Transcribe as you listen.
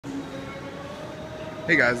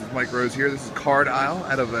Hey guys, it's Mike Rose here. This is Card Isle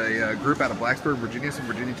out of a group out of Blacksburg, Virginia, some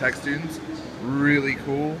Virginia Tech students. Really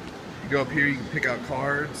cool. You go up here, you can pick out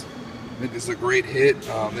cards. I think this is a great hit.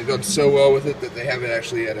 They've done so well with it that they have it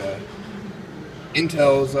actually at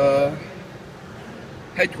Intel's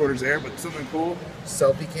headquarters there, but something cool.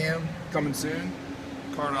 Selfie cam coming soon.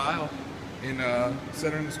 Card Isle in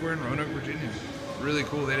Center in the Square in Roanoke, Virginia. Really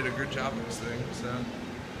cool. They did a good job with this thing. So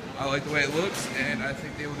I like the way it looks, and I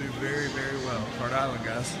think they will do very, very well. Card Island,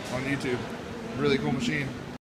 guys, on YouTube. Really cool machine.